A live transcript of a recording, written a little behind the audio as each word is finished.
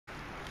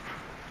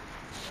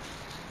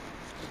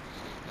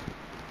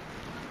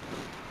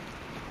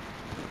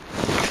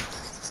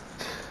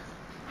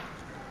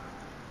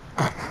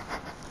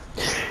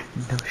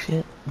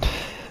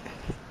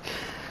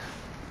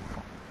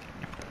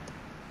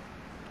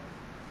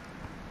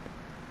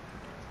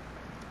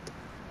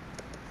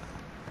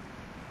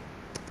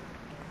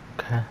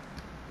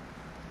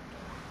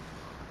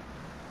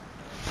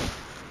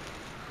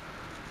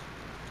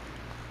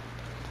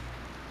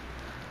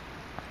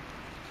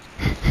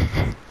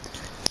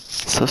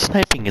So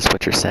sniping is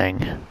what you're saying.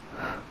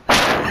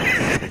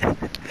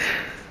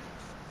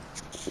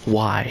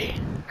 Why?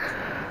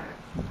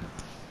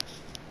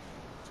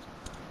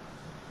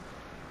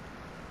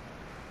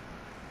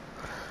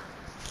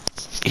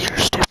 You're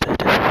stupid.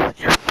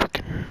 You're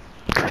fucking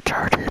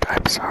retarded.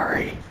 I'm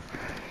sorry.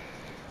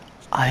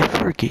 I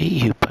forget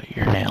you bite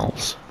your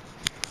nails.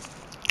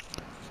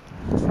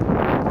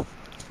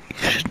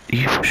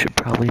 You should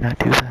probably not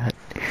do that.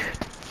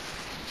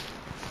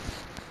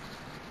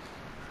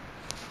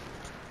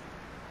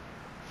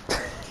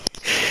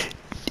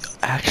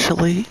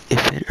 Actually,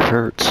 if it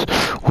hurts,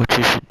 what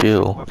you should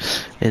do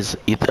is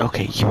either,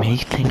 okay, you may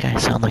think I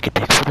sound like a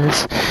dick for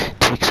this.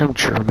 Take some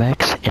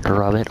Germex and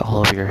rub it all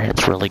over your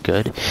hands really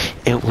good.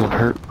 It will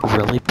hurt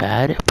really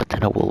bad, but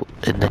then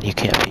and then you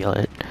can't feel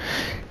it.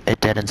 It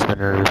deadens the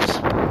nerves.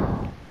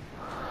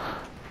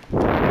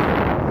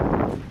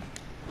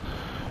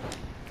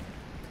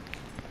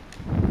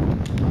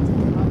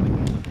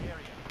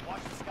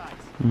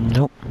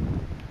 Nope.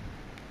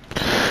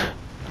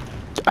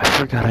 I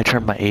forgot I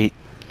turned my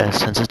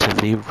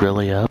sensitivity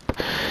really up,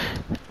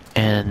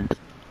 and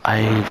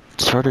I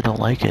sort of don't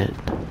like it.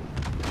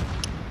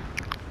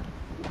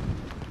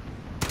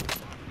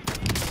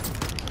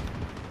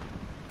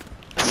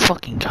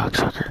 Fucking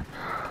cocksucker.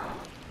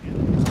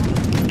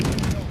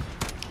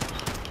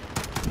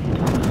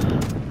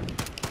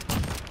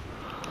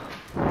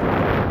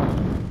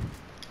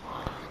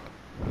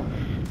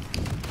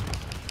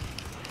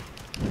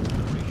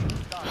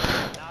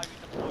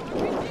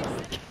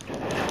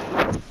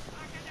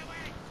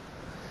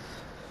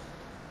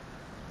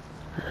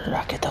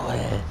 Rocket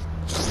away.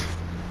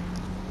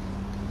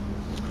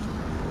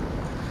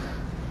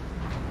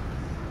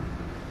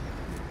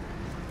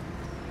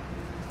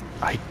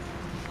 I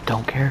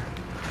don't care.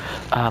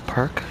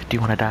 Perk, do you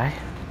want to die?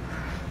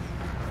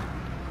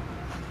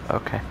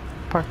 Okay,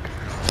 Perk.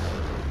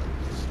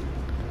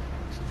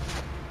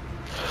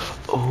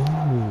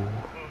 Oh,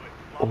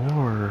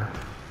 or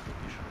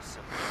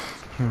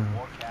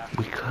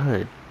we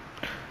could.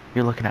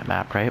 You're looking at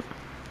map, right?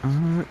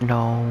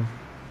 No.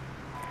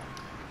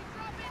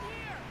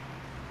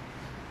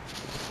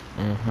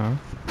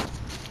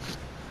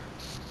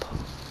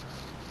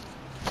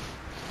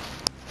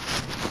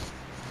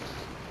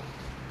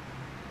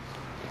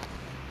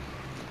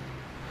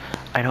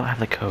 I don't have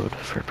the code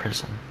for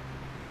prison.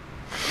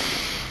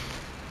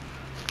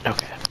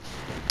 Okay.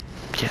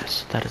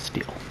 Yes, that is a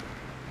deal.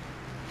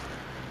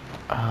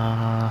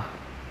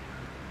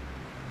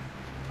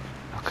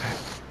 Okay.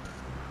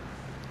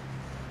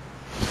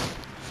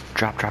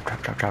 Drop.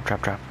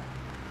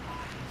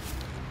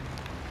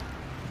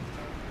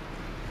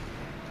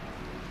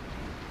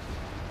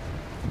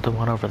 The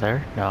one over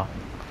there? No.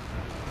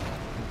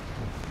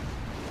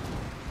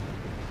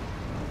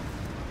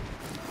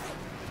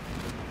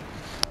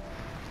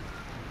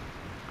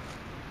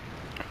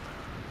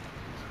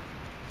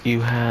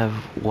 You have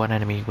one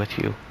enemy with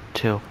you.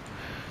 Two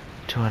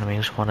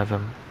enemies, one of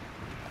them.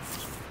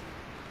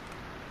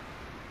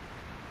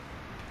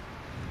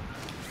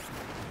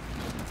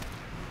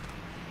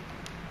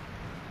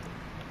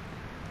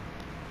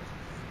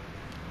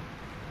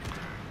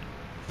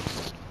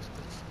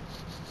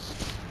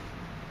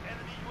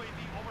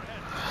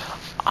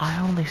 I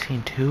only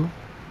seen two.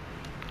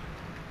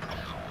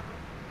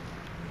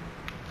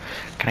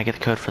 Can I get the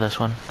code for this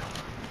one?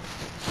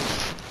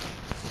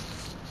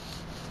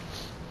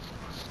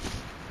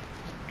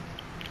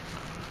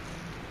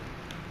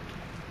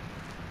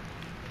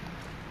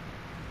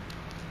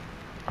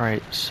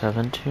 Alright,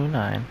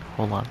 729.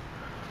 Hold on.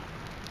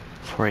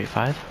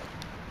 485.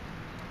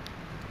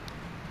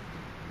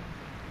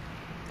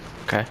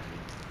 Okay.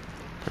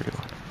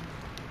 31.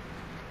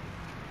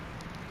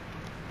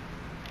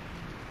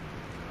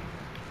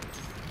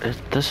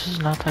 This is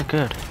not that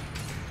good.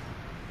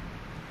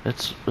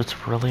 It's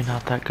really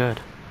not that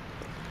good.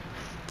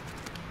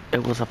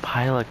 It was a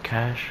pilot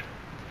cache.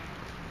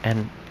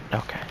 And,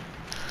 okay.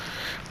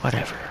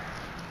 Whatever.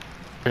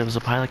 It was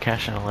a pilot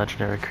cache and a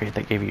legendary crate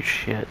that gave you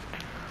shit.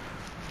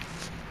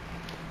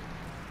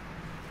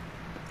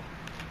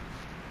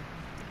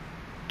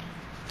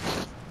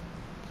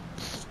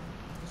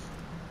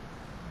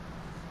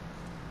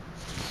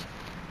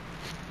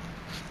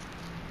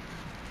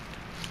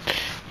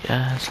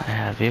 Yes, I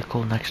have a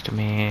vehicle next to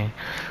me.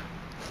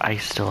 I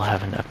still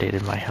haven't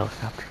updated my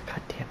helicopter.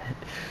 God damn it.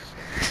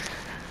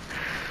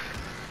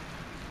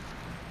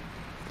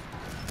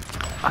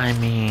 I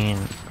mean,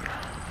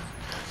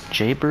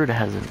 Jaybird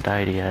hasn't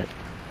died yet.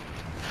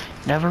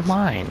 Never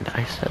mind,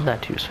 I said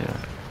that too soon.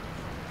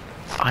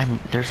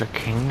 There's a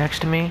king next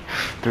to me.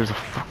 There's a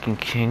fucking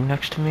king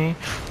next to me.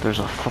 There's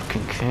a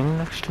fucking king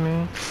next to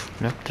me.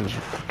 Nope, there's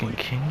a fucking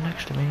king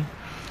next to me.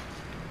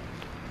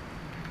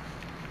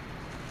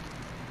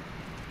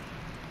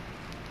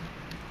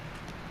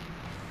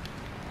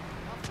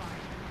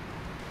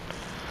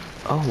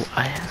 Oh,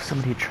 I have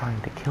somebody trying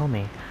to kill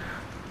me.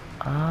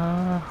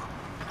 Oh,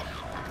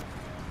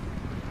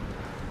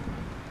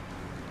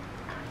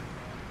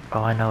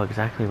 I know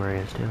exactly where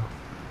he is too.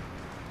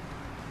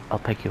 I'll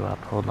pick you up,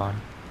 hold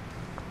on.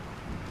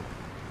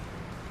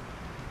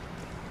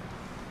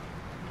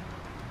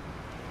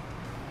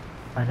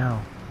 I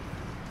know.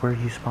 Where are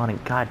you spawning?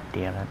 God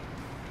damn it.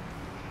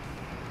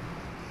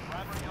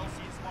 Primary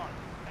LC is marked.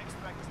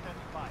 Extract is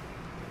standing by.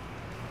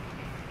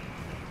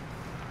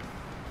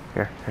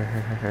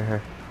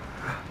 Here.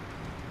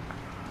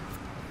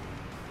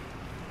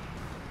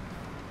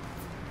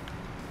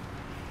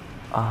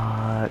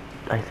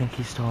 I think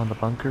he's still in the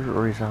bunker,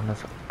 or he's on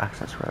this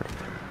access road.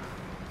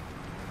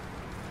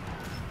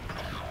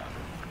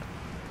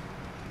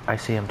 I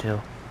see him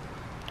too.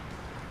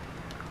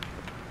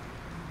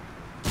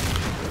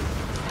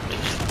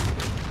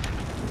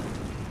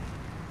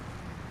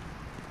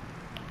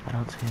 I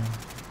don't see him.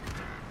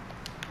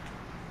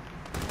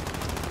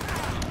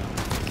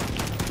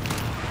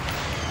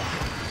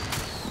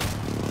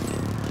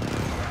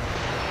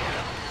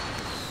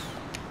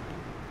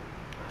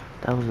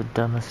 That was a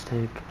dumb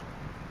mistake.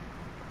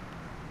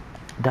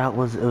 It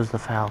was the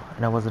foul,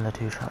 and it wasn't a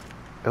two-shot.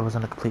 It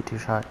wasn't a complete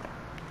two-shot.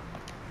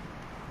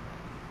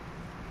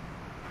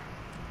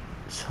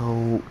 So...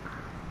 Enemy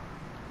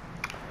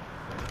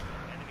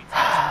team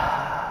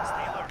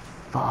stay alert.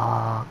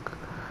 Fuck.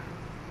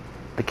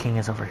 The king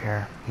is over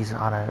here. He's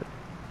on a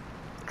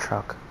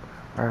truck.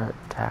 Or a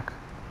tack.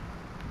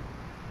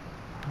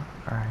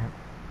 Alright.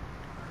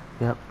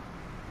 Yep.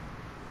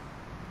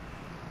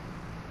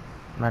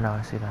 I know,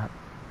 I see that.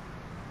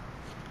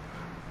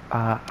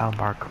 I'll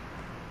mark.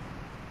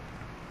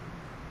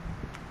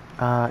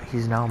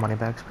 He's now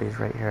moneyback space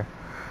right here.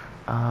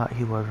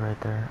 He was right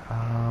there.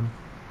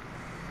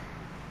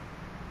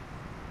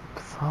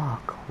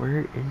 Fuck, where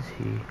is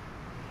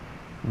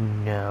he?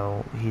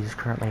 No, he's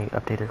currently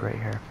updated right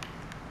here.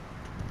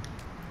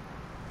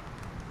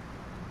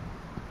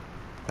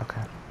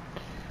 Okay.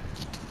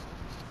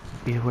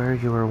 Beware,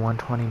 you were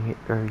 120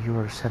 or you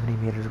were 70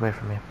 meters away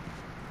from me.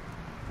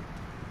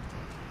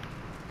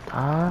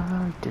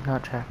 Did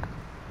not check.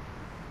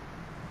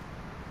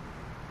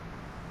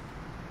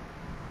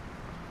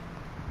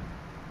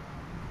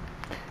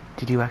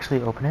 Did you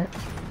actually open it?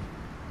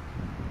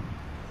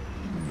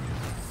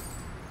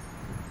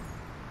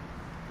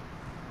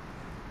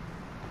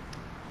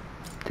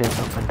 It's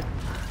opened.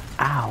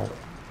 Ow!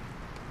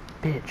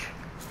 Bitch.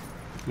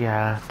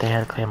 Yeah, they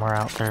had a claymore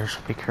out there, so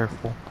be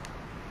careful.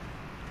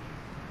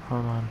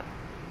 Hold on.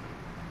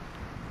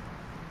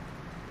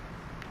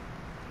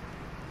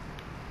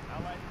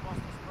 Allied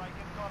cluster strike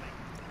incoming.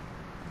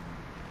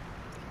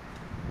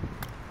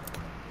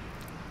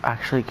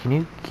 Actually, can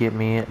you give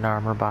me an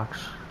armor box?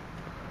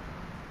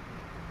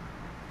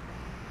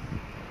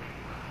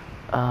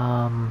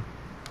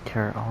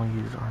 Here, I'll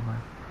use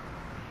armor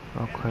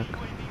real quick.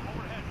 Enemy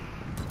UAV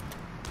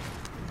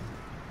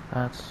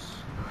overhead.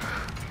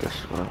 This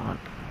is what I want.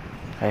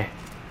 Hey.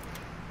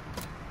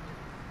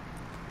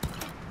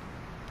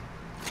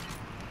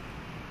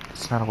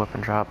 It's not a weapon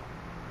drop.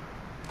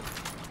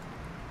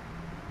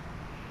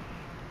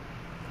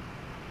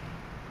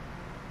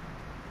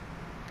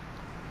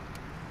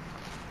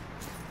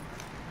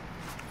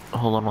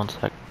 Hold on one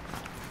sec.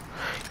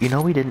 You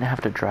know we didn't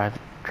have to drop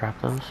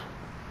those?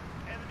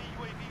 Enemy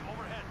UAV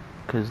overhead.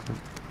 Cause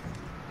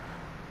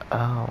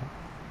oh.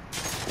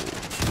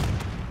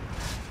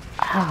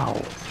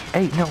 Ow.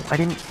 Hey, no, I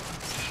didn't.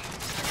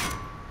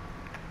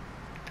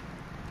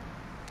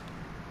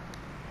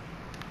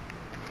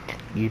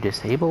 You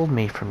disabled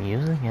me from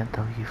using it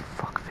though, you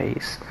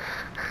fuckface.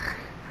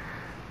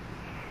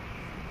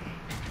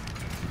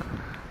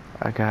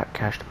 I got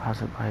cash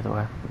deposit, by the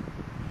way.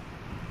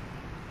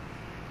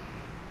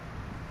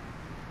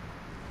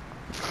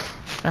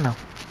 I know.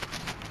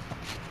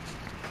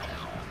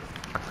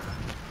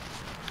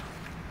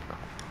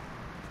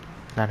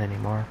 Not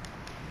anymore.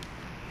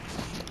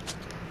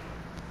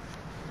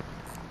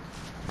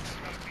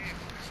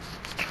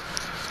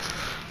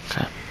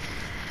 Okay.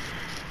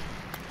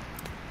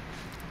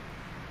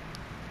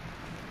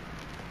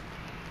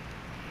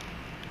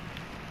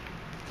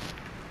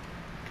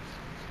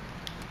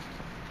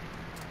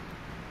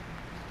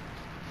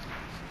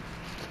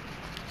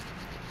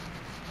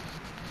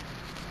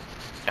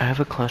 I have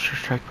a cluster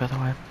strike, by the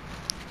way.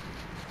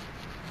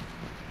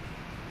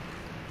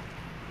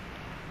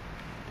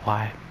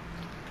 Why?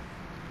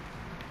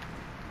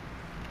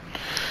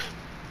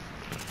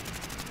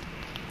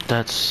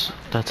 That's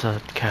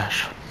a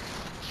cache.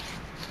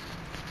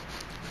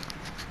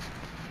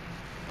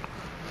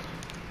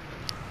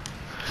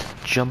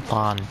 Jump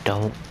on,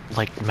 don't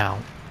like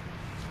mount.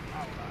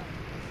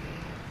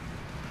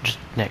 Just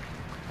Nick.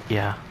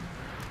 Yeah.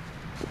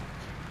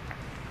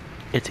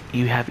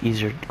 You have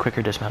easier,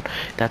 quicker dismount.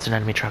 That's an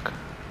enemy truck.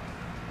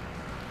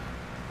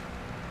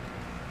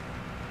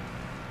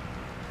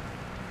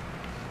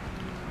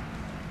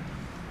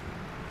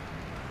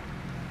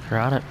 You're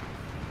on it.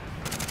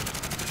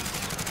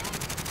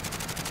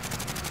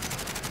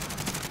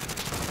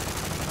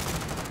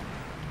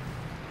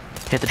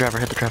 Hit the driver,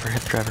 hit the driver,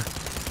 hit the driver.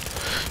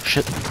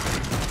 Shit.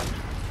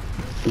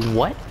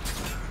 What?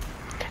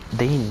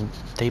 They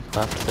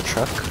buffed the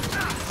truck?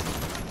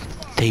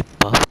 They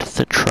buffed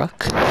the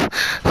truck?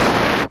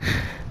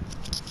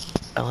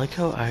 I like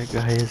how our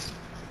guys...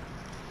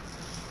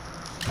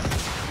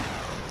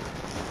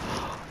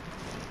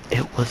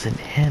 It wasn't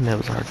him, it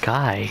was our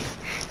guy.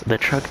 The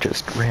truck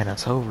just ran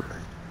us over.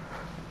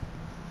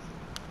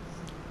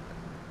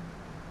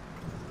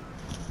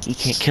 He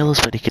can't kill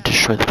us, but he could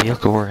destroy the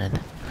vehicle we're in.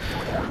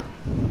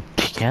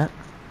 He can't?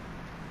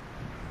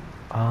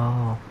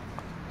 Oh.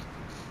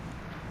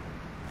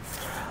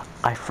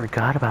 I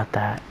forgot about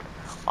that.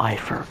 I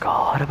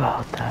forgot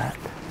about that.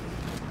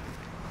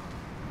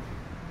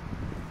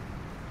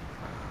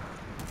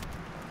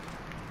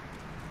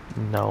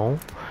 No,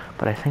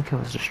 but I think it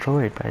was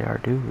destroyed by our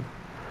dude.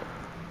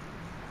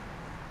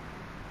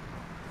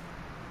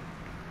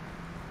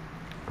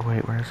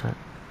 Wait, where is it?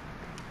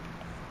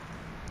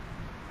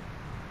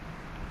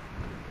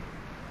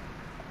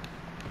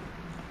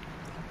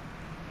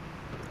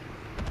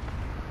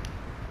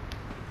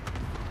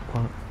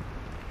 What?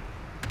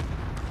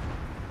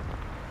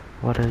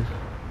 What is?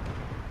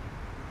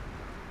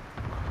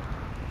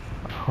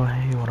 Oh,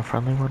 hey, you want a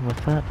friendly one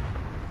with that?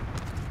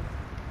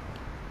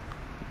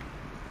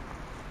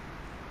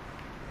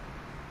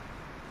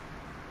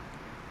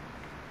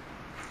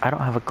 I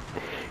don't have a...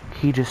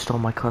 He just stole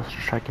my cluster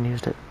strike and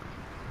used it.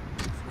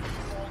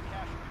 All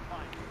cash will be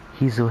fine.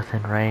 He's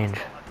within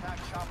range. Attack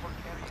chopper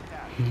carries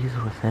cash.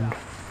 He's within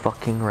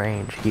fucking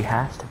range. He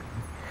has to be.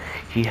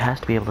 He has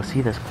to be able to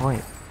see this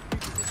point.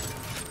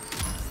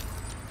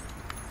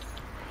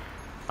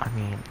 I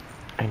mean,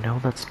 I know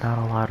that's not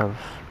a lot of...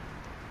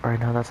 Or I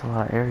know that's a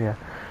lot of area.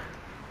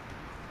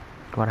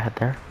 You wanna head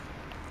there?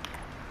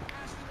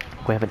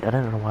 We haven't done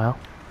it in a while.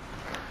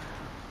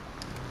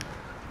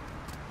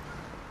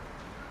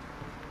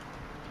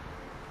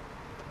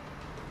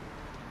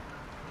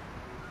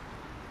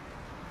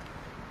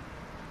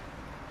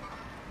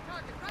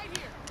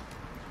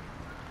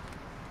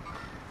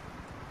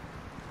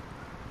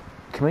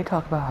 Can we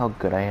talk about how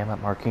good I am at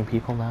marking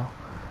people now?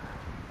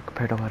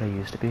 Compared to what I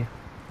used to be?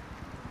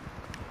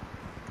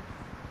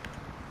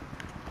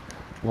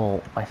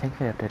 Well, I think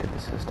they updated the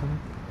system.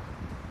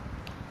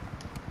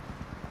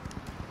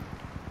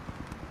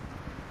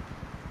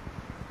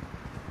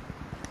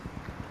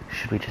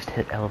 Should we just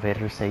hit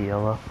elevator, say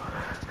YOLO?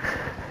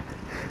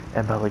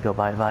 And probably go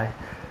bye-bye?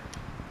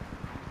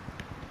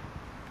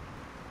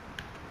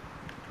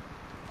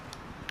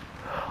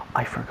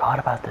 I forgot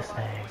about this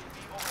thing.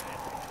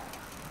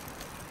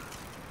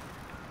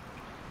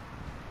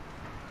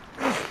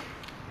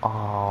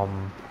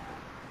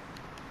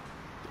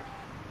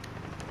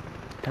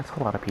 That's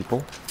a lot of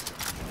people.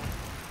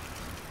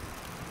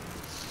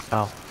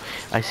 Oh,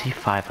 I see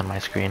 5 on my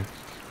screen.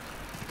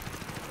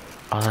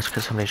 Oh, that's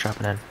because somebody's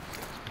dropping in.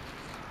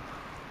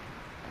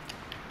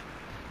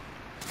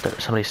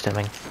 Somebody's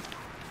stimming.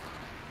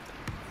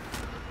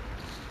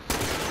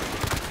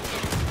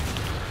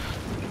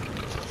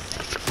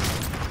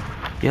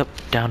 Yep,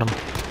 down him.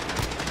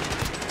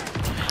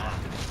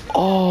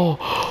 Oh!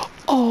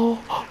 Oh!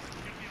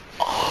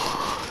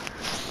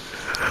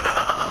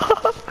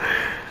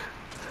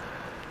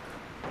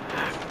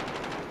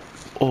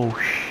 Oh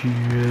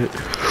shit.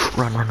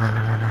 Run, run, run,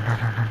 run, run, run, run,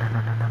 run, run,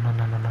 run, run, run, run,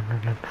 run, run,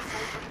 run, run.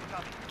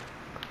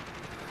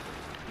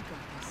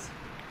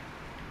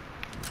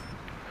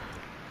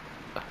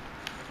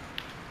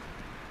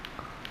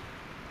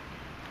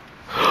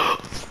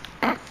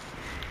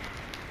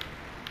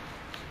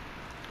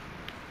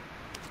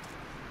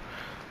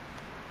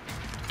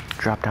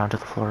 Drop down to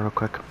the floor real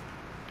quick.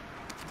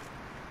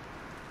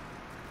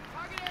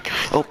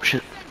 Oh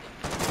shit.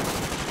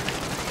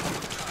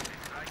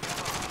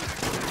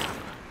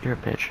 You're a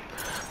bitch.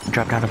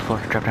 Drop down to the floor,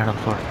 drop down to the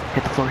floor.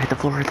 Hit the floor, hit the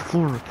floor, hit the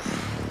floor. Enemy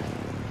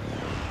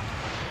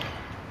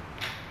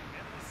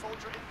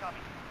soldier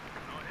incoming.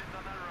 No hit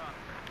on that run.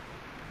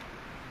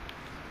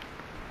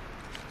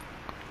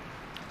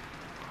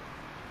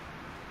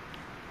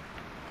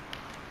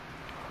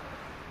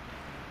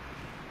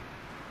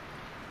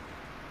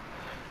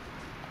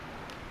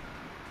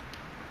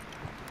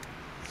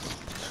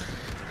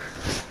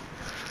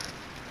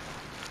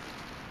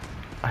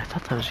 I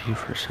thought that was you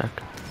for a sec.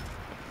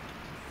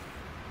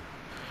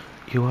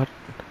 You what?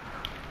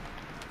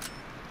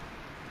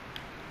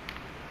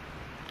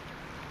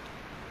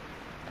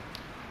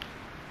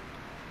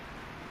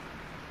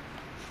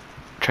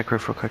 Check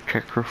roof real quick,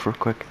 check roof real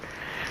quick.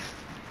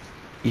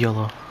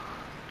 YOLO.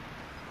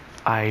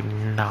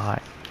 I'm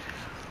not.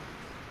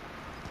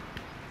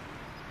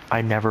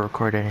 I never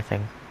record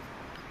anything.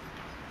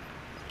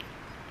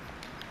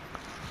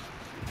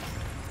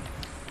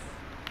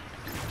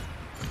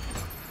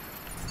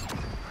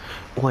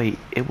 Wait,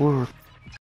 it will